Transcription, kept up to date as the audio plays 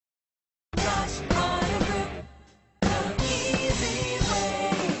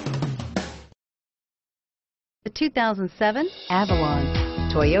2007 Avalon.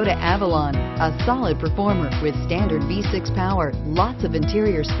 Toyota Avalon, a solid performer with standard V6 power, lots of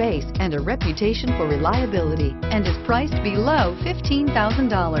interior space, and a reputation for reliability, and is priced below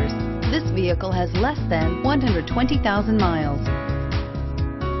 $15,000. This vehicle has less than 120,000 miles.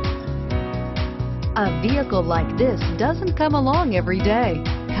 A vehicle like this doesn't come along every day.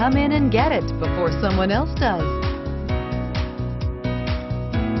 Come in and get it before someone else does.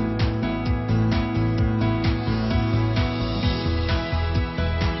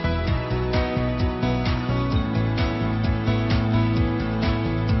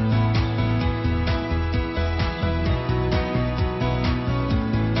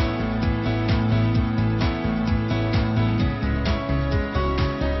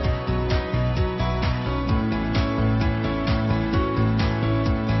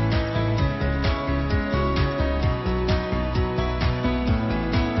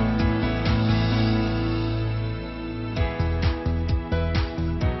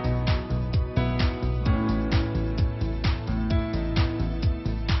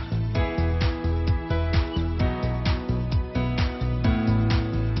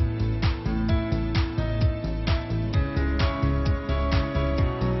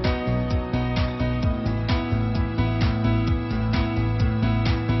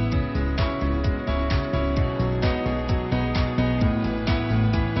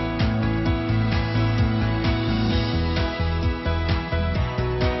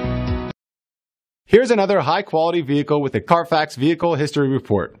 Here's another high-quality vehicle with a Carfax Vehicle History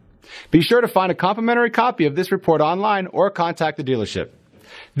Report. Be sure to find a complimentary copy of this report online or contact the dealership.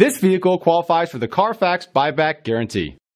 This vehicle qualifies for the Carfax Buyback Guarantee.